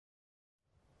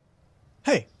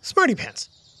Hey, Smarty Pants,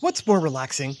 what's more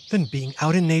relaxing than being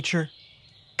out in nature?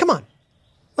 Come on,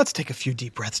 let's take a few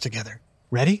deep breaths together.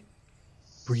 Ready?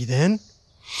 Breathe in.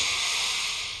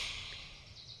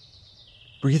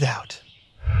 Breathe out.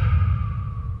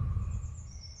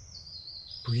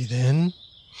 Breathe in.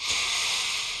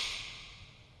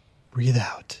 Breathe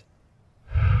out.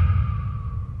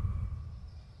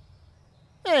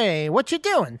 Hey, what you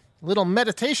doing? Little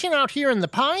meditation out here in the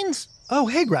pines? Oh,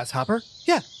 hey, Grasshopper.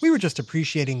 Yeah, we were just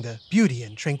appreciating the beauty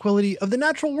and tranquility of the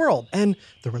natural world and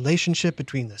the relationship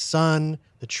between the sun,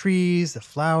 the trees, the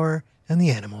flower, and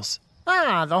the animals.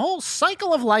 Ah, the whole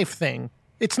cycle of life thing.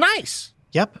 It's nice.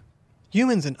 Yep.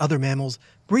 Humans and other mammals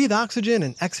breathe oxygen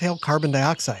and exhale carbon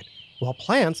dioxide, while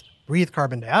plants breathe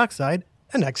carbon dioxide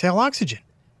and exhale oxygen.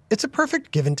 It's a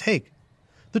perfect give and take.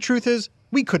 The truth is,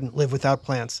 we couldn't live without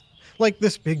plants. Like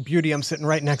this big beauty I'm sitting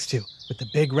right next to, with the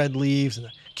big red leaves and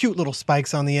the cute little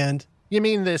spikes on the end. You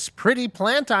mean this pretty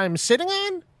plant I'm sitting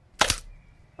on?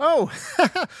 Oh,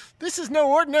 this is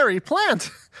no ordinary plant.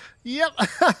 Yep,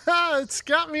 it's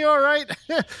got me all right.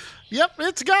 Yep,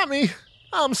 it's got me.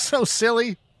 I'm so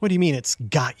silly. What do you mean it's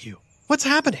got you? What's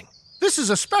happening? This is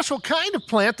a special kind of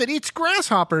plant that eats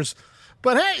grasshoppers.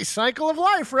 But hey, cycle of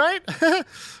life, right?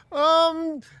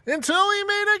 Until we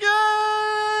meet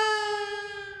again!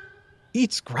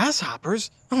 Eats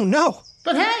grasshoppers? Oh no!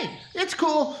 But hey, it's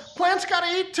cool. Plants gotta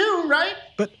eat too, right?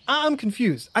 But I'm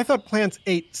confused. I thought plants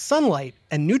ate sunlight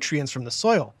and nutrients from the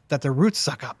soil that their roots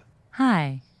suck up.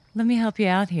 Hi, let me help you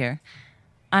out here.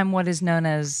 I'm what is known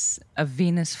as a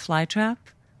Venus flytrap,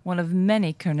 one of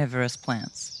many carnivorous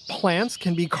plants. Plants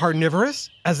can be carnivorous?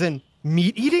 As in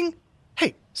meat eating?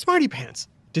 Hey, Smarty Pants,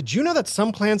 did you know that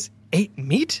some plants ate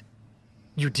meat?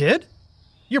 You did?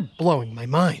 You're blowing my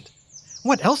mind.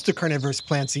 What else do carnivorous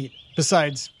plants eat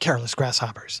besides careless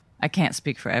grasshoppers? I can't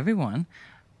speak for everyone,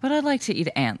 but I like to eat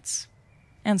ants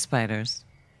and spiders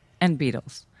and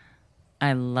beetles.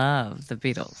 I love the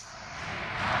beetles.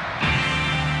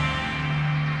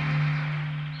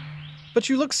 But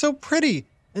you look so pretty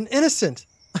and innocent.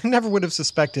 I never would have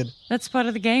suspected. That's part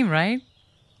of the game, right?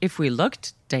 If we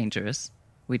looked dangerous,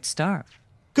 we'd starve.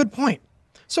 Good point.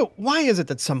 So why is it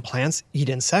that some plants eat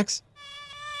insects?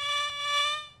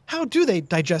 How do they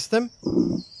digest them?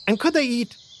 And could they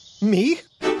eat me?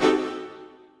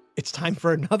 It's time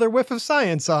for another whiff of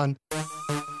science on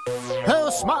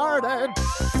Who smarted?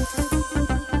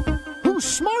 Who's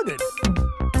smarted?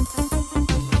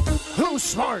 Who's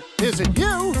smart? Is it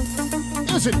you?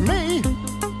 Is it me?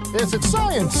 Is it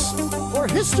science or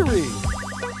history?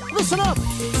 Listen up,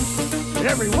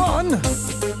 everyone.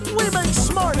 We make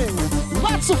smarting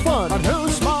lots of fun on Who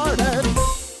Smarted.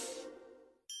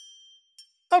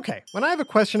 Okay, when I have a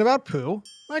question about poo,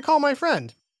 I call my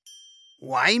friend.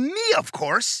 Why, me, of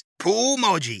course.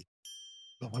 Poo-moji.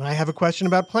 But when I have a question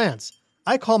about plants,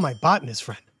 I call my botanist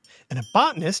friend. And a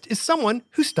botanist is someone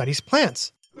who studies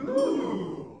plants.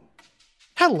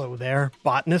 Hello there,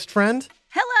 botanist friend.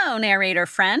 Hello, narrator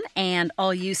friend, and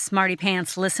all you smarty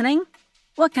pants listening.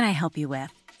 What can I help you with?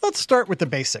 Let's start with the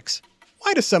basics.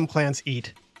 Why do some plants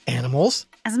eat animals?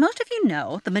 As most of you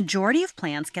know, the majority of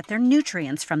plants get their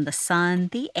nutrients from the sun,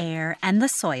 the air, and the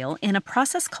soil in a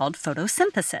process called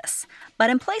photosynthesis.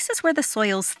 But in places where the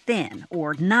soil's thin,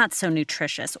 or not so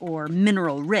nutritious, or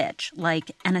mineral-rich, like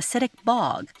an acidic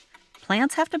bog,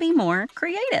 plants have to be more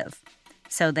creative.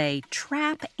 So they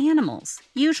trap animals,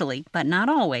 usually, but not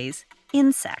always,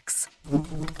 insects.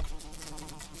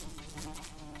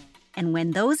 And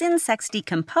when those insects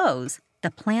decompose, the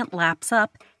plant laps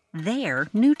up their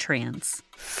nutrients.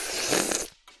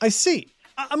 I see.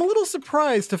 I'm a little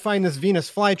surprised to find this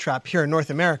Venus flytrap here in North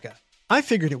America. I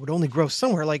figured it would only grow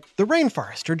somewhere like the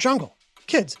rainforest or jungle.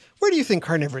 Kids, where do you think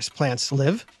carnivorous plants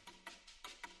live?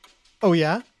 Oh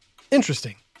yeah?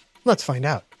 Interesting. Let's find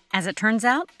out. As it turns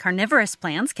out, carnivorous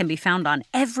plants can be found on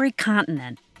every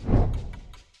continent,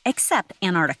 except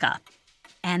Antarctica.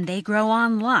 And they grow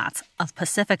on lots of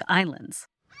Pacific islands.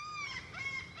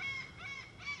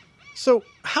 So,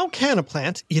 how can a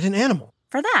plant eat an animal?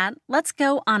 For that, let's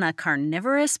go on a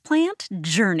carnivorous plant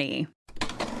journey.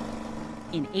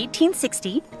 In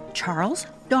 1860, Charles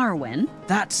Darwin...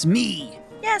 That's me!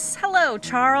 Yes, hello,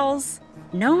 Charles.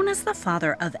 Known as the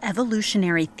father of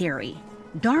evolutionary theory,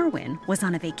 Darwin was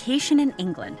on a vacation in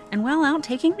England, and while out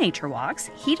taking nature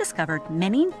walks, he discovered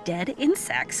many dead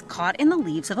insects caught in the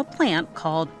leaves of a plant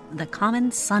called the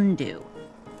common sundew,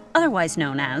 otherwise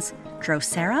known as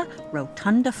Drosera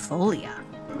rotundifolia.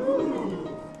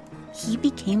 He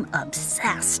became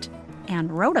obsessed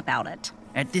and wrote about it.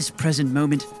 At this present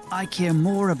moment, I care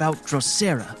more about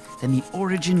Drosera than the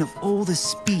origin of all the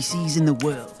species in the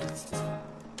world.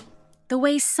 The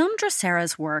way some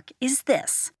Droseras work is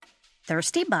this.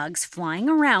 Thirsty bugs flying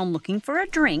around looking for a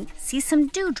drink see some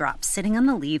dewdrops sitting on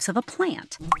the leaves of a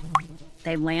plant.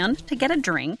 They land to get a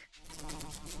drink,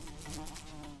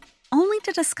 only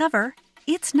to discover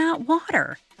it's not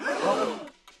water.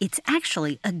 It's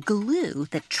actually a glue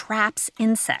that traps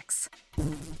insects.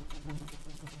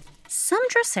 Some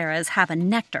Droseras have a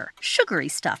nectar, sugary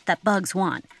stuff that bugs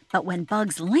want, but when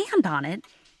bugs land on it,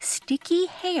 sticky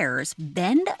hairs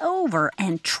bend over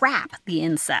and trap the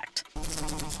insect.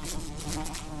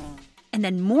 And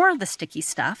then more of the sticky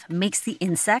stuff makes the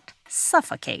insect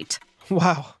suffocate.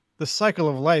 Wow, the cycle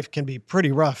of life can be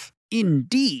pretty rough.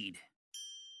 Indeed.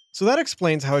 So that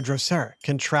explains how a Drosera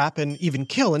can trap and even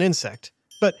kill an insect.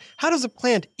 But how does a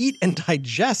plant eat and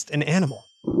digest an animal?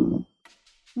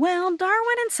 Well,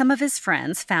 Darwin and some of his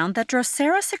friends found that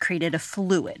Drosera secreted a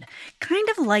fluid, kind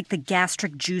of like the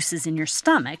gastric juices in your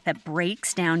stomach that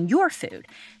breaks down your food,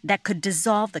 that could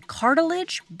dissolve the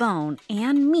cartilage, bone,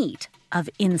 and meat of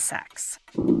insects.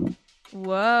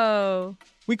 Whoa.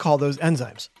 We call those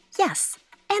enzymes. Yes,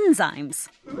 enzymes.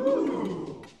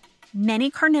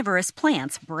 Many carnivorous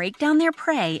plants break down their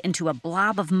prey into a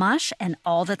blob of mush, and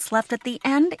all that's left at the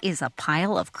end is a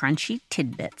pile of crunchy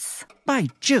tidbits. By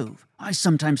Jove, I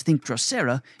sometimes think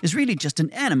Drosera is really just an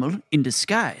animal in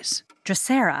disguise.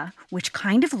 Drosera, which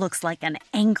kind of looks like an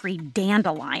angry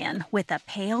dandelion with a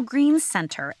pale green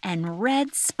center and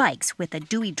red spikes with a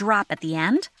dewy drop at the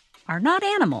end, are not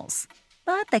animals,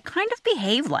 but they kind of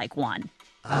behave like one.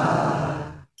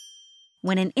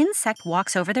 When an insect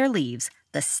walks over their leaves,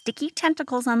 the sticky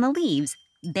tentacles on the leaves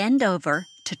bend over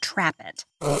to trap it.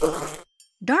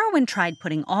 Darwin tried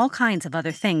putting all kinds of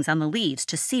other things on the leaves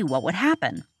to see what would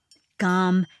happen.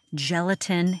 Gum,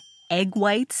 gelatin, egg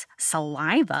whites,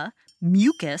 saliva,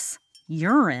 mucus,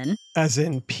 urine. As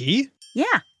in pee?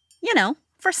 Yeah,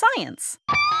 for science.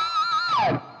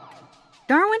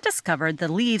 Darwin discovered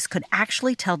the leaves could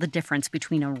actually tell the difference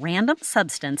between a random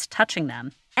substance touching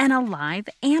them and a live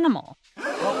animal.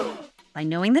 By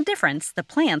knowing the difference, the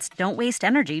plants don't waste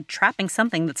energy trapping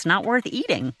something that's not worth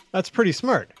eating. That's pretty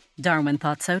smart. Darwin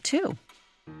thought so too.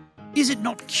 Is it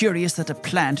not curious that a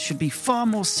plant should be far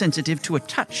more sensitive to a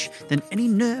touch than any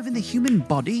nerve in the human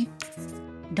body?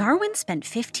 Darwin spent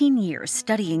 15 years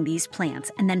studying these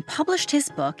plants and then published his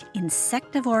book,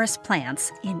 Insectivorous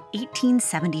Plants, in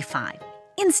 1875.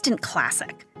 Instant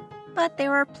classic. But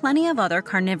there are plenty of other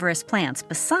carnivorous plants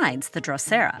besides the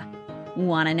Drosera.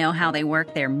 Want to know how they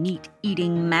work their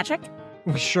meat-eating magic?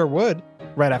 We sure would,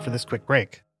 right after this quick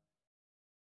break.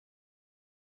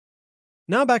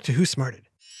 Now back to Who Smarted.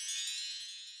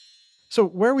 So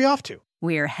where are we off to?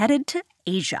 We're headed to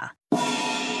Asia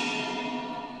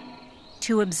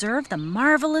to observe the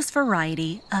marvelous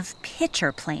variety of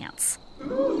pitcher plants.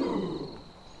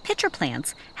 Pitcher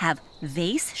plants have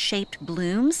vase-shaped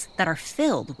blooms that are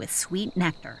filled with sweet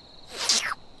nectar.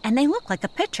 And they look like a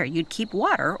pitcher you'd keep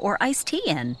water or iced tea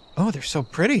in. Oh, they're so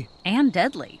pretty. And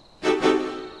deadly.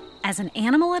 As an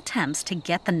animal attempts to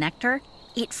get the nectar,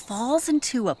 it falls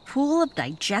into a pool of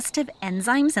digestive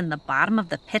enzymes in the bottom of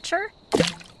the pitcher,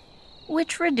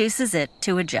 which reduces it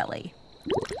to a jelly.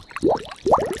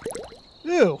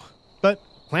 Ew. But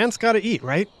plants gotta eat,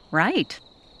 right? Right.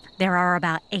 There are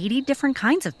about 80 different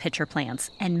kinds of pitcher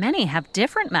plants, and many have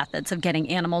different methods of getting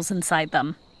animals inside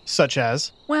them. Such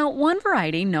as? Well, one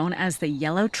variety, known as the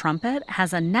yellow trumpet,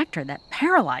 has a nectar that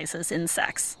paralyzes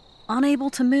insects. Unable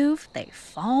to move, they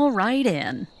fall right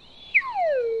in.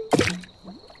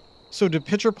 So do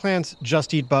pitcher plants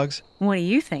just eat bugs? What do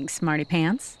you think, Smarty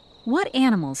Pants? What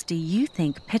animals do you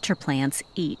think pitcher plants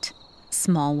eat?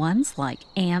 Small ones like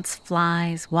ants,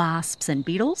 flies, wasps, and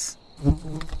beetles?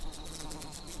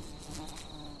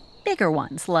 Bigger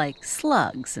ones like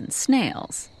slugs and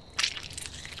snails?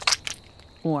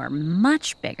 Or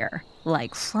much bigger,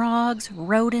 like frogs,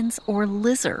 rodents, or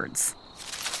lizards?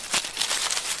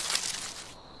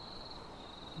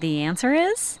 The answer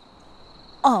is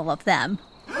all of them,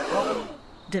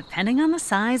 depending on the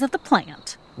size of the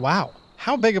plant. Wow.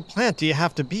 How big a plant do you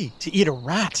have to be to eat a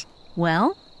rat?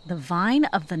 Well, the vine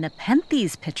of the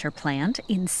Nepenthes pitcher plant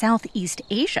in Southeast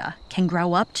Asia can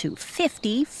grow up to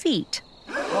 50 feet.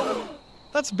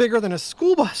 That's bigger than a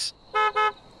school bus.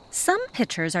 Some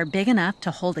pitchers are big enough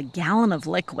to hold a gallon of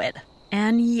liquid.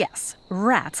 And yes,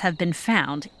 rats have been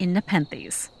found in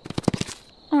Nepenthes.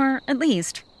 Or at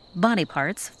least, body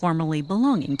parts formerly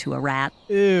belonging to a rat.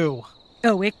 Ew.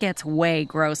 Oh, it gets way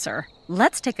grosser.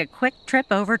 Let's take a quick trip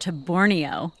over to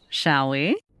Borneo, shall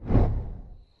we?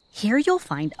 Here you'll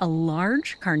find a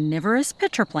large carnivorous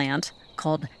pitcher plant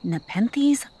called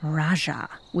Nepenthes raja,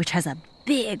 which has a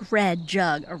big red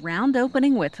jug, a round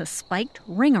opening with a spiked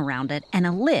ring around it, and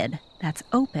a lid that's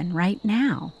open right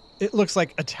now. It looks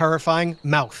like a terrifying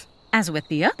mouth. As with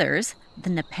the others, the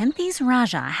Nepenthes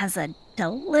Raja has a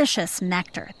delicious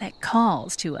nectar that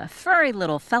calls to a furry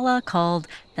little fella called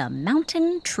the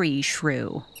mountain tree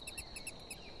shrew.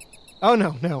 Oh,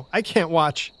 no, I can't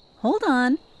watch. Hold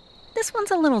on. This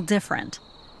one's a little different.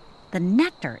 The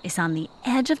nectar is on the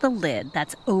edge of the lid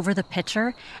that's over the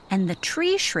pitcher, and the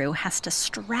tree shrew has to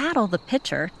straddle the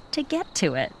pitcher to get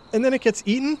to it. And then it gets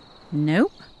eaten?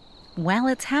 Nope. While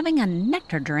it's having a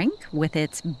nectar drink with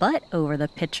its butt over the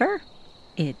pitcher,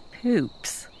 it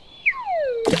poops.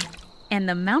 And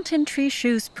the mountain tree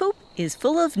shrew's poop is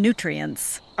full of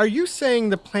nutrients. Are you saying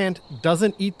the plant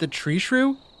doesn't eat the tree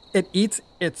shrew? It eats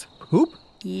its poop?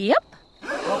 Yep.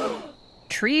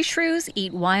 Tree shrews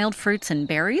eat wild fruits and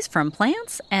berries from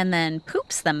plants and then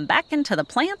poops them back into the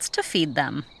plants to feed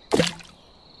them.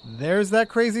 There's that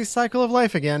crazy cycle of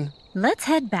life again. Let's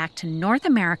head back to North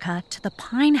America to the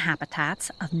pine habitats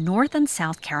of North and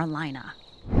South Carolina.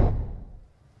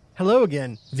 Hello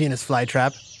again, Venus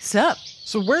flytrap. Sup?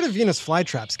 So where do Venus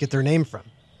flytraps get their name from?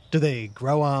 Do they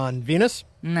grow on Venus?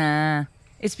 Nah,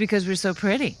 it's because we're so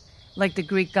pretty, like the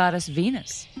Greek goddess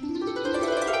Venus.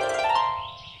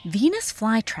 Venus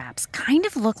flytraps kind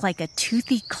of look like a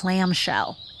toothy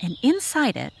clamshell, and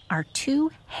inside it are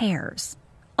two hairs.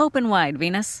 Open wide,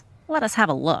 Venus. Let us have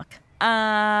a look.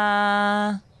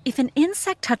 If an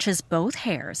insect touches both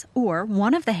hairs, or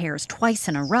one of the hairs twice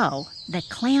in a row, the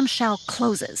clamshell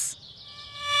closes.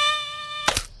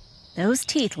 Those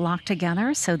teeth lock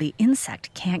together so the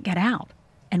insect can't get out.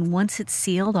 And once it's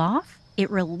sealed off, it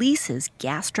releases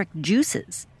gastric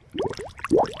juices.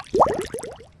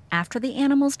 After the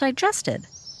animal's digested,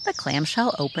 the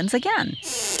clamshell opens again.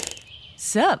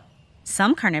 Sup?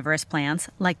 Some carnivorous plants,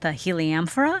 like the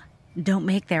Helianthera, don't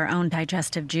make their own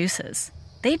digestive juices.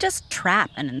 They just trap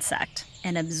an insect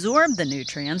and absorb the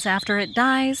nutrients after it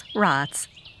dies, rots,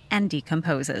 and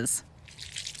decomposes.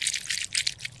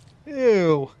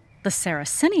 Ew. The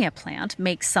Sarracenia plant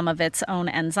makes some of its own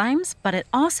enzymes, but it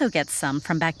also gets some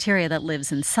from bacteria that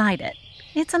lives inside it.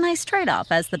 It's a nice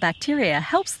trade-off as the bacteria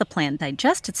helps the plant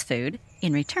digest its food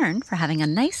in return for having a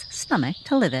nice stomach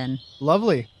to live in.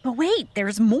 Lovely. But wait,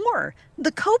 there's more.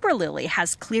 The cobra lily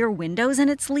has clear windows in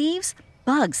its leaves.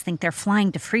 Bugs think they're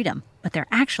flying to freedom, but they're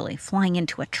actually flying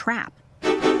into a trap.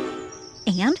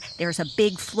 And there's a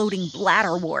big floating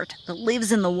bladderwort that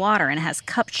lives in the water and has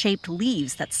cup-shaped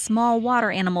leaves that small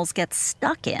water animals get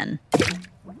stuck in.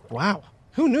 Wow.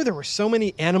 Who knew there were so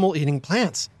many animal-eating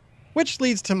plants? Which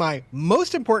leads to my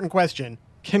most important question.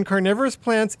 Can carnivorous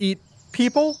plants eat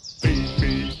people?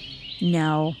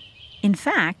 No. In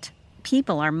fact,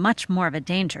 people are much more of a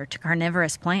danger to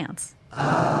carnivorous plants.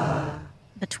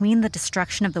 Between the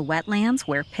destruction of the wetlands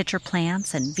where pitcher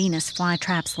plants and Venus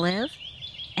flytraps live,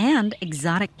 and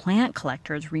exotic plant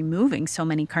collectors removing so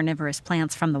many carnivorous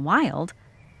plants from the wild,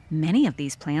 many of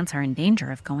these plants are in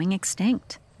danger of going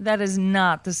extinct. That is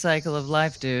not the cycle of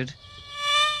life, dude.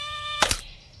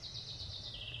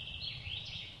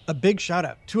 A big shout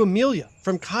out to Amelia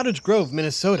from Cottage Grove,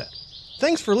 Minnesota.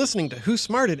 Thanks for listening to Who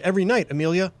Smarted every night,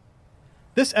 Amelia.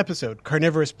 This episode,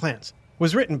 Carnivorous Plants,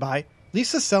 was written by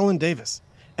Lisa Selin Davis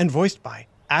and voiced by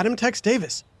Adam Tex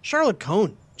Davis, Charlotte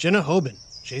Cohn, Jenna Hoban,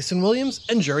 Jason Williams,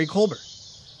 and Jerry Colbert.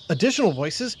 Additional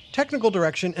voices, technical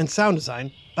direction, and sound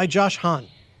design by Josh Hahn.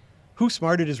 Who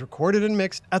Smarted is recorded and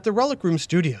mixed at the Relic Room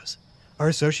Studios. Our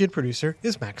associate producer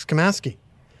is Max Kamaski.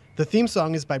 The theme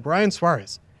song is by Brian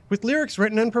Suarez, with lyrics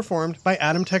written and performed by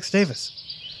Adam Tex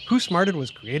Davis. Who Smarted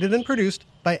was created and produced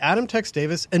by Adam Tex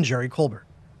Davis and Jerry Colbert.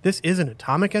 This is an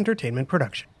Atomic Entertainment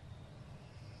production.